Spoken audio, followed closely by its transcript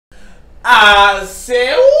I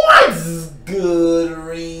said, what's good,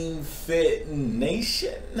 Ring Fit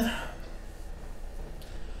Nation?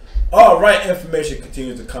 Alright, information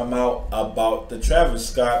continues to come out about the Travis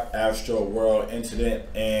Scott Astroworld incident,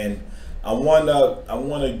 and I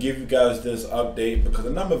wanna give you guys this update because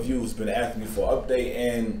a number of you has been asking me for an update,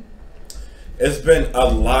 and it's been a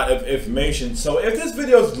lot of information. So if this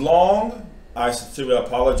video is long, I sincerely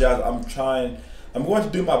apologize. I'm going to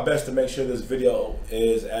do my best to make sure this video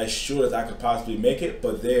is as short as I could possibly make it,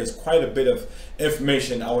 but there's quite a bit of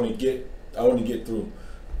information I want to get through.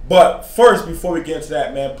 But first, before we get into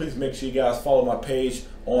that, man, please make sure you guys follow my page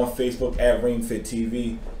on Facebook at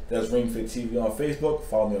RingFitTV. That's RingFitTV on Facebook.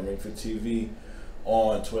 Follow me on RingFitTV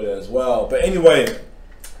on Twitter as well. But anyway,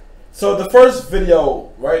 so the first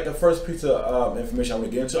video, right, the first piece of information I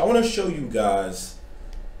want to get into, I want to show you guys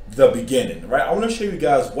the beginning, right? I want to show you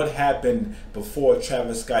guys what happened before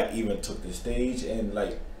Travis Scott even took the stage, and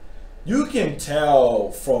like, you can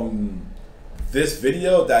tell from this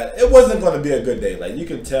video that it wasn't going to be a good day. Like, you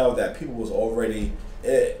can tell that people was already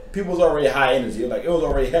high energy. Like, it was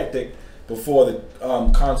already hectic before the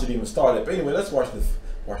concert even started. But anyway, let's watch this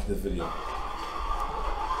video.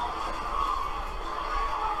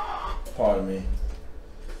 Pardon me.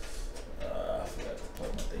 I forgot to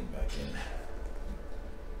plug my thing back in.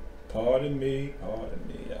 Pardon me, alright.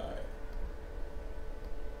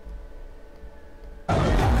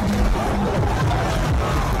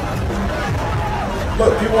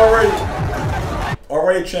 Look, people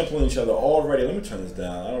already trampling each other already. Let me turn this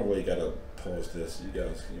down. I don't really gotta pause this. You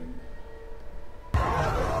guys can.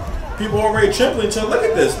 People already trampling each other. Look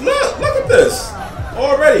at this. Look at this.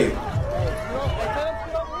 Already.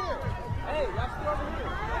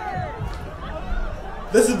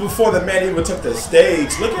 This is before the man even took the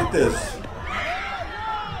stage. Look at this.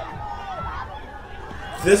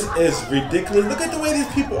 This is ridiculous. Look at the way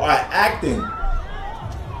these people are acting.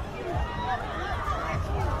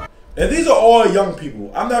 And these are all young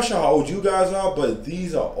people. I'm not sure how old you guys are, but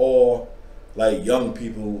these are all like young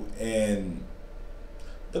people. And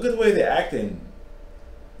look at the way they're acting.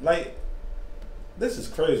 Like, this is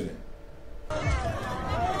crazy.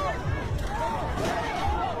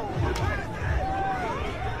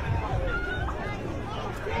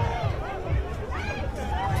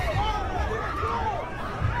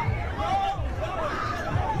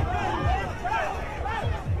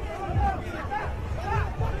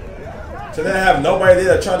 So they have nobody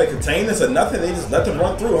there trying to contain this or nothing. They just let them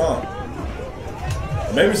run through, huh?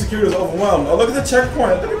 Maybe security is overwhelmed. Oh, look at the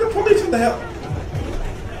checkpoint. Look at the police. What the hell?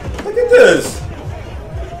 Look at this.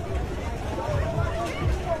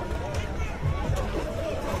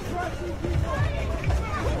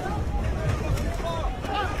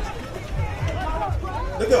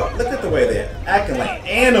 Look at the way they're acting like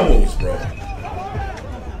animals, bro.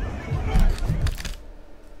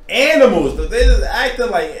 Animals. They just acting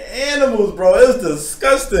like animals, bro. It was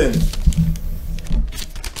disgusting.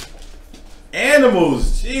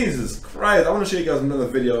 Animals. Jesus Christ. I want to show you guys another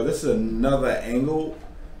video. This is another angle.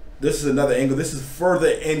 This is further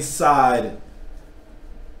inside.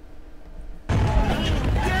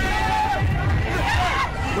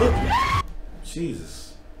 Look.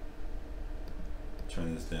 Jesus.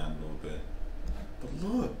 Turn this down a little bit. But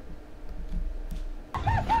look.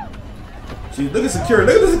 See, look at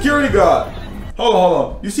security. Look at the security guard. Hold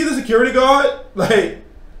on. You see the security guard? Like,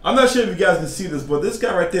 I'm not sure if you guys can see this, but this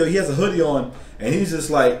guy right there, he has a hoodie on, and he's just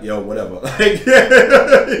like, yo, whatever. Like, he's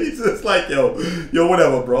just like, yo,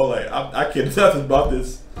 whatever, bro. Like, I care nothing about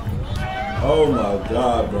this. Oh my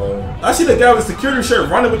God, bro. I see the guy with the security shirt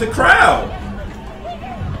running with the crowd.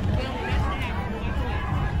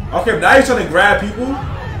 Okay, now he's trying to grab people.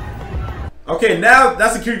 Okay, now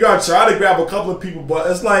that security guard tried to grab a couple of people,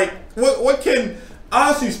 but it's like, what can,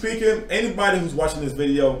 honestly speaking, anybody who's watching this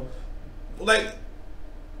video, like,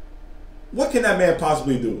 what can that man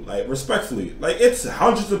possibly do? Like, respectfully, like, it's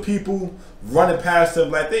hundreds of people running past him.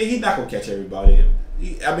 Like, he's not gonna catch everybody.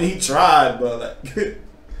 I mean, he tried, but like,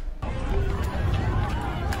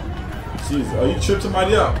 jeez, oh, you tripped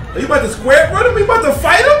somebody up. Are you about to square run him? You about to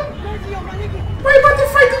fight him? Why are you about to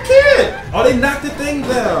fight the kid? Oh, they knocked the thing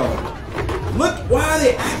down. Look, why are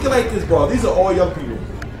they acting like this, bro? These are all young people.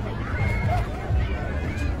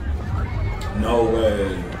 No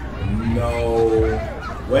way. No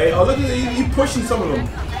way. Oh, look at he pushing some of them.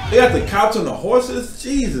 They got the cops on the horses.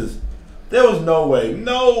 Jesus. There was no way.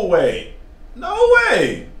 No way. No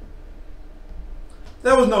way.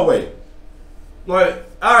 There was no way. Like,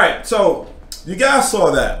 alright, so you guys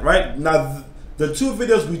saw that, right? Now, the two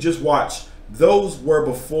videos we just watched, those were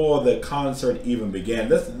before the concert even began.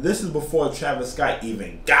 This is before Travis Scott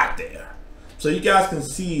even got there. So you guys can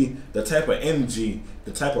see the type of energy,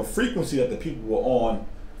 the type of frequency that the people were on,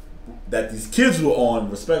 that these kids were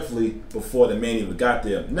on, respectfully, before the man even got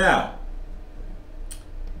there. Now,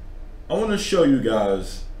 I want to show you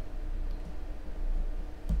guys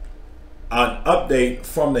an update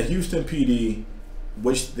from the Houston PD,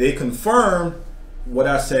 which they confirmed what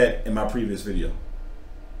I said in my previous video.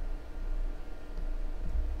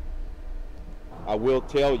 I will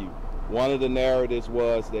tell you, one of the narratives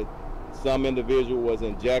was that some individual was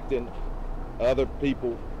injecting other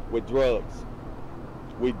people with drugs.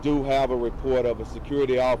 We do have a report of a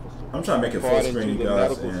security officer. I'm trying to make it full screen, you guys.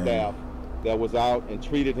 Medical staff that was out and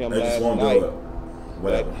treated him last night.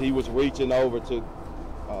 That he was reaching over to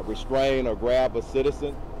restrain or grab a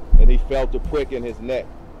citizen, and he felt a prick in his neck.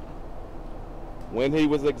 When he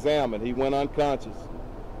was examined, he went unconscious.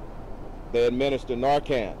 They administered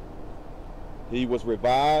Narcan. He was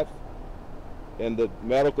revived, and the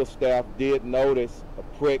medical staff did notice a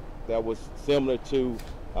prick that was similar to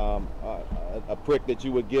a prick that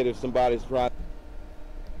you would get if somebody's trying.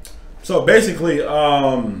 So basically,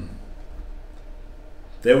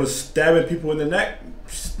 they was stabbing people in the neck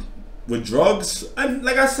with drugs. And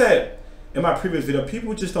like I said in my previous video,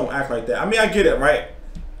 people just don't act like that. I mean, I get it, right?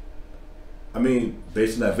 I mean,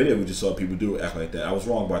 based on that video we just saw, people do act like that. I was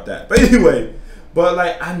wrong about that. But anyway, but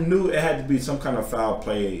like, I knew it had to be some kind of foul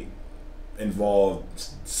play involved,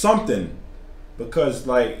 something, because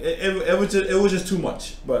like it was just too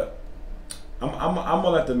much. But I'm gonna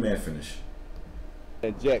let the man finish.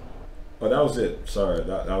 Inject. But that was it. Sorry,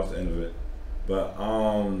 that was the end of it. But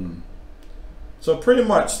so pretty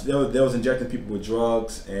much they was injecting people with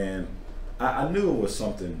drugs, and I knew it was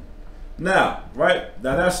something. Now, right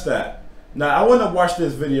now, that's that. Now I want to watch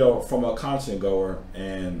this video from a concert goer,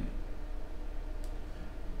 and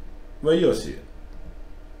well, you'll see it.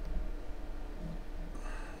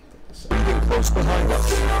 Close behind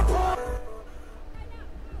us.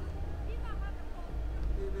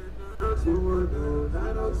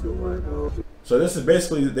 So this is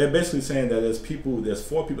basically, they're basically saying that there's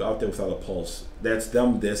 4 people out there without a pulse. That's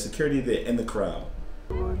them, there's security there in the crowd.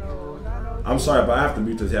 I'm sorry, but I have to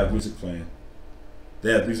mute this. They have music playing.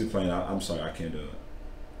 They have music playing. I'm sorry, I can't do it.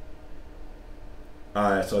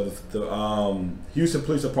 Alright, so the Houston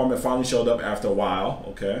Police Department finally showed up after a while,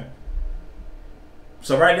 okay?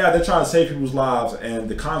 So right now they're trying to save people's lives, and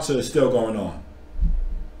the concert is still going on.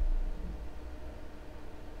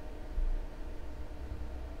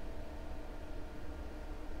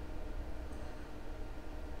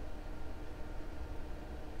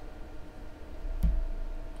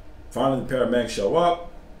 Finally, the paramedics show up.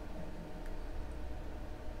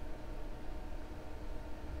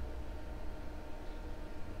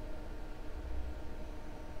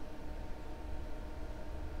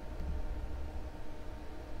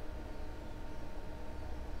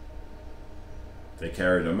 They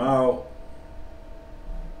carried him out.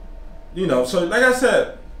 You know, so like I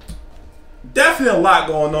said, definitely a lot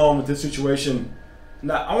going on with this situation.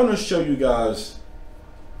 Now, I want to show you guys.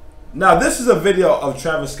 Now, this is a video of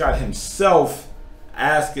Travis Scott himself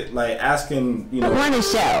asking, you know, want to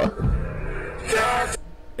show.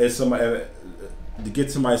 Is somebody to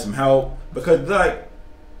get somebody some help, because like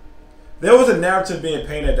there was a narrative being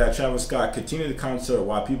painted that Travis Scott continued the concert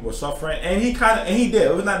while people were suffering, and he did.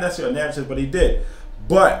 It was not necessarily a narrative, but he did.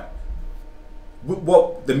 But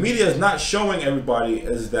what the media is not showing everybody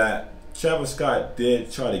is that Travis Scott did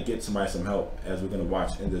try to get somebody some help, as we're going to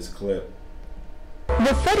watch in this clip.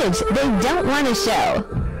 The footage they don't want to show.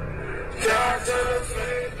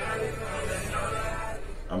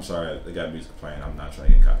 I'm sorry, they got music playing. I'm not trying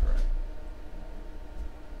to get copyright.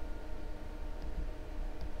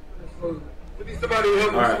 We need somebody to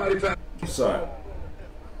help him. Somebody pass. Sorry.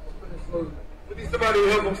 We need somebody to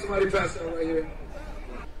help him. Somebody pass out right here.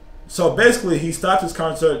 So basically, he stopped his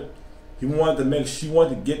concert. He wanted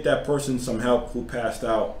to get that person some help who passed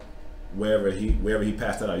out wherever he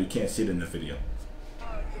passed out. You can't see it in the video.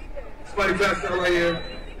 Somebody passed out right here.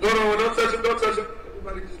 No, don't touch him. Don't touch him.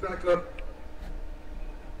 Everybody just back up.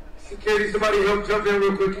 Security, somebody help jump in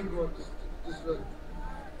real quick. Keep going. Just ready.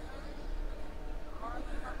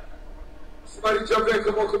 Somebody jump in.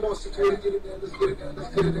 Come on. Security, get in there. Let's get in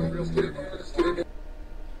there. Let's get in there.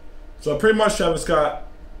 So pretty much Travis Scott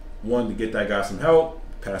wanted to get that guy some help.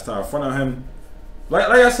 Passed out in front of him. Like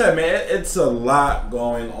I said, man, it's a lot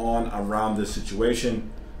going on around this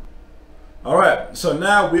situation. All right, so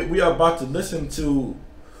now we are about to listen to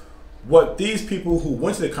what these people who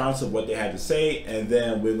went to the concert, what they had to say, and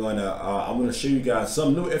then I'm gonna show you guys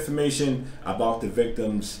some new information about the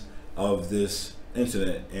victims of this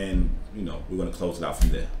incident, and you know, we're gonna close it out from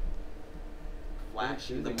there.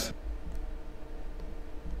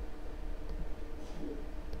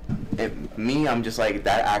 me, I'm just like,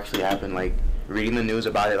 that actually happened. Like, reading the news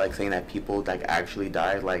about it, like saying that people like actually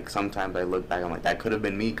died. Like, sometimes I look back, I'm like, that could have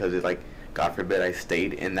been me, because it's like, God forbid I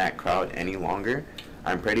stayed in that crowd any longer.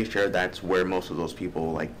 I'm pretty sure that's where most of those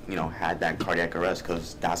people, like, you know, had that cardiac arrest,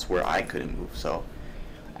 because that's where I couldn't move. So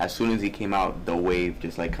as soon as he came out, the wave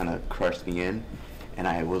just like kind of crushed me in, and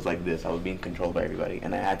I was like this. I was being controlled by everybody,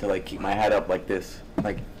 and I had to like keep my head up like this,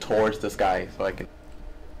 like towards the sky, so I can.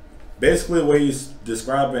 Basically, what he's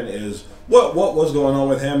describing is what was going on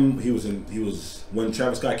with him. He was when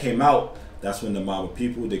Travis Scott came out. That's when the mob of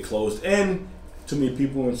people, they closed in. Too many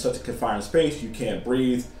people in such a confined space, you can't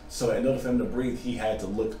breathe. So in order for him to breathe, he had to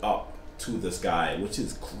look up to the sky, which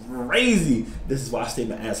is crazy. This is why I stay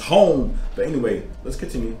my ass home. But anyway, let's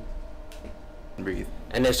continue. Breathe.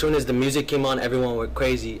 And as soon as the music came on, everyone went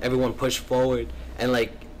crazy. Everyone pushed forward, and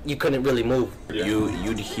like you couldn't really move.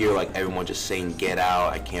 You'd hear like everyone just saying, "Get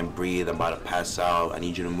out! I can't breathe! I'm about to pass out! I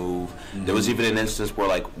need you to move." There was even an instance where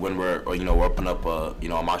like when we're opening up a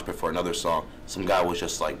mosh pit for another song, some guy was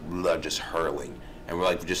just like just hurling, and we're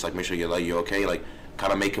like just like make sure you're okay, like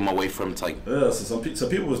kind of make him away from it, like. So some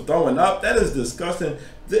people was throwing up. That is disgusting.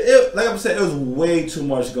 Like I said, it was way too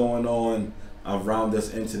much going on around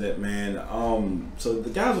this incident, man. So the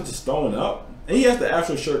guys were just throwing up. And he has the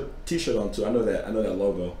Astro T-shirt on too. I know that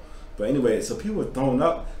logo. But anyway, so people were throwing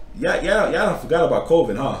up. Yeah. Y'all forgot about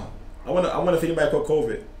COVID, huh? I wanna think about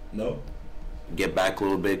COVID. No. Get back a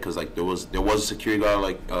little bit, because like there was a security guard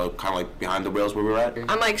like kind of like behind the rails where we were at.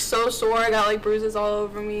 I'm like so sore. I got like bruises all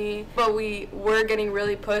over me. But we were getting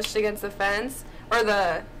really pushed against the fence or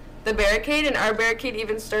the barricade, and our barricade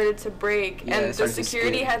even started to break. Yeah, and the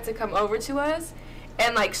security had to come over to us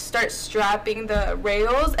and like start strapping the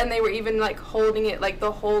rails, and they were even like holding it like the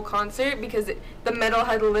whole concert, because the metal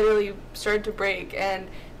had literally started to break, and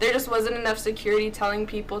there just wasn't enough security telling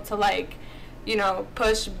people to like,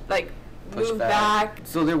 push move back.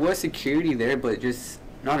 So there was security there, but just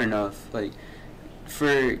not enough. Like,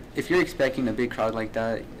 if you're expecting a big crowd like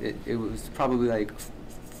that, it was probably like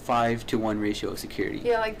 5-to-1 ratio of security.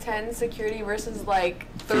 Yeah, like 10 security versus like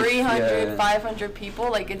 300, 500 people.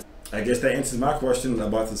 Like it's. I guess that answers my question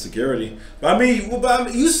about the security. But I mean,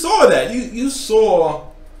 you saw that. You saw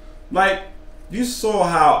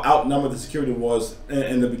how outnumbered the security was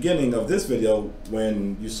in the beginning of this video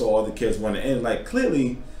when you saw all the kids running in. Like,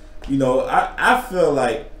 clearly, I feel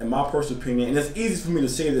like, in my personal opinion, and it's easy for me to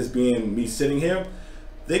say this being me sitting here,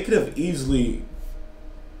 they could have easily,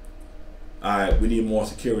 all right, we need more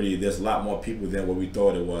security. There's a lot more people than what we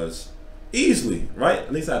thought it was. Easily, right?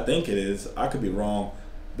 At least I think it is. I could be wrong.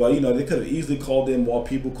 But, they could have easily called in more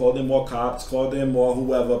people, called in more cops, called in more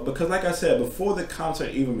whoever. Because like I said, before the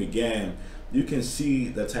concert even began, you can see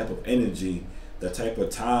the type of energy, the type of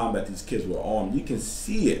time that these kids were on. You can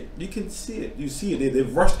see it. You can see it. You see it. They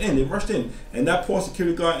rushed in. They rushed in. And that poor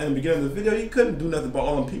security guard in the beginning of the video, he couldn't do nothing about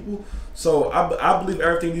all them people. So I believe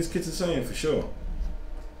everything these kids are saying, for sure.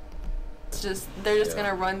 It's just, they're just going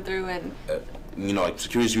to run through and... like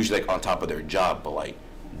security is usually like on top of their job, but like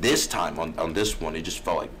this time on this one, it just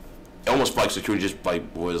felt like, it almost felt like security just like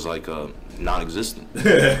was like non-existent.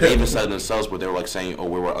 They even said themselves where they were like saying, "Oh,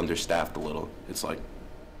 we were understaffed a little." It's like.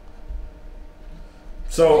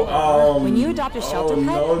 So when you adopt a shelter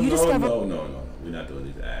pet, you discover. No, we're not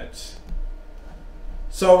doing these ads.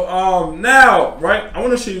 So now, right, I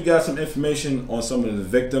want to show you guys some information on some of the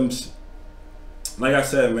victims. Like I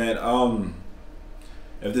said, man,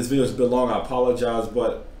 if this video is a bit long, I apologize,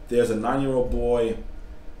 but there's a 9-year-old boy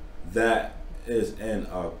that is in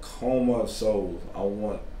a coma, so I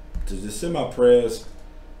want to just send my prayers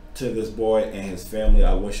to this boy and his family.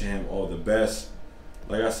 I wish him all the best.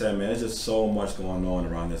 Like I said, man, there's just so much going on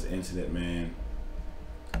around this incident, man.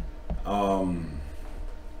 Oh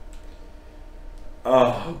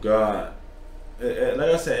God, like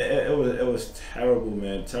I said, it was terrible,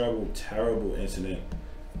 man. Terrible incident,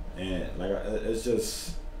 and like it's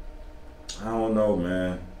just, I don't know,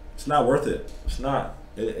 man. It's not worth it. It's not.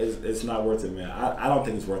 It's not worth it, man. I don't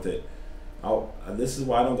think it's worth it. This is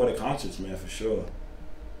why I don't go to concerts, man, for sure.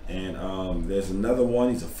 And there's another one.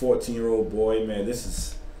 He's a 14-year-old boy, man. This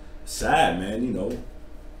is sad, man.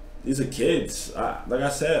 These are kids. Like I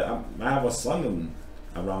said, I have a son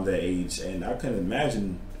around that age, and I couldn't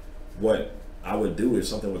imagine what I would do if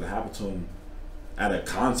something would happen to him at a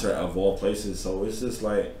concert of all places. So it's just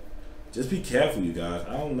like, just be careful, you guys.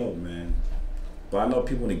 I don't know, man. But I know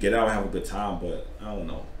people want to get out and have a good time, but I don't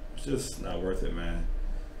know. It's just not worth it, man.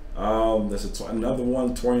 There's another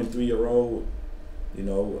one, 23-year-old.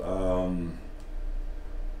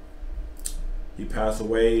 He passed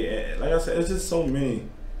away. And like I said, it's just so many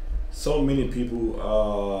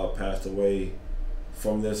people passed away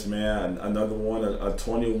from this, man. Another one, a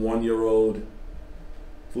 21-year-old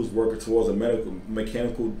who's working towards a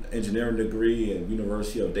mechanical engineering degree at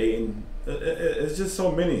University of Dayton. It's just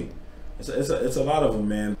so many. It's a lot of them,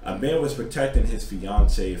 man. A man was protecting his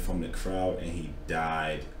fiance from the crowd and he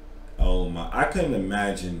died. Oh my! I couldn't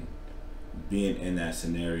imagine being in that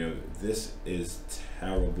scenario. This is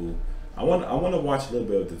terrible. I want to watch a little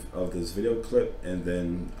bit of this video clip, and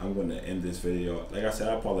then I'm going to end this video. Like I said,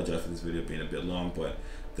 I apologize for this video being a bit long, but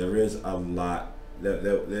there is a lot.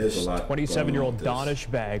 There's a lot. 27-year-old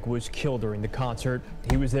Donish Bag was killed during the concert.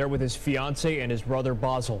 He was there with his fiance and his brother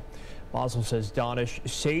Basil. Basil says Donish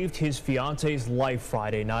saved his fiance's life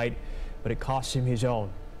Friday night, but it cost him his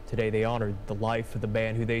own. Today they honored the life of the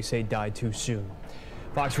man who they say died too soon.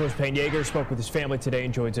 Fox 4's Payne Yeager spoke with his family today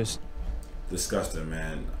and joins us. Disgusting,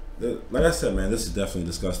 man. Like I said, man, this is definitely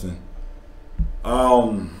disgusting. I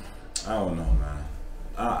don't know, man.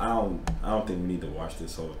 I don't think we need to watch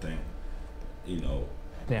this whole thing. You know,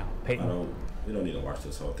 now, Peyton. We don't need to watch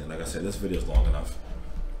this whole thing. Like I said, this video is long enough.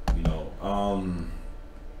 You know,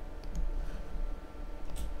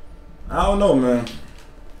 I don't know, man.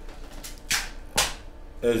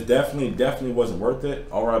 It definitely wasn't worth it.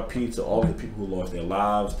 R.I.P. to all the people who lost their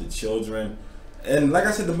lives, the children, and like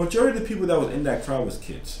I said, the majority of the people that was in that crowd was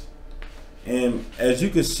kids. And as you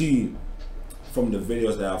can see from the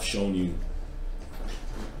videos that I've shown you,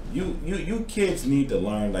 you kids need to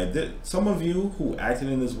learn. Like some of you who acted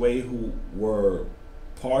in this way, who were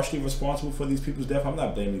partially responsible for these people's death, I'm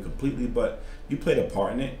not blaming you completely, but you played a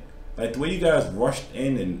part in it. Like the way you guys rushed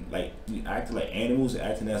in and like you acted like animals,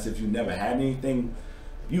 acting as if you never had anything.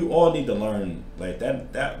 You all need to learn. Like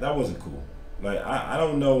that wasn't cool. Like I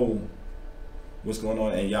don't know what's going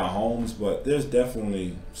on in y'all homes, but there's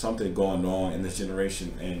definitely something going on in this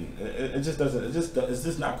generation, and it just doesn't. It's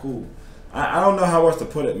just not cool. I don't know how else to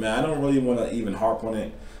put it, man. I don't really want to even harp on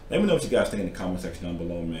it. Let me know what you guys think in the comment section down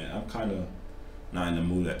below, man. I'm kind of not in the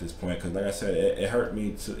mood at this point, because like I said, it hurt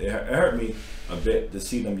me it hurt me a bit to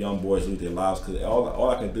see them young boys lose their lives, because all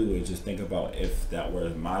I can do is just think about if that were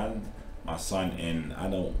my son, and I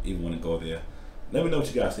don't even want to go there. Let me know what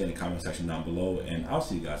you guys think in the comment section down below, and I'll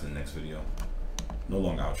see you guys in the next video. No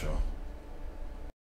long outro.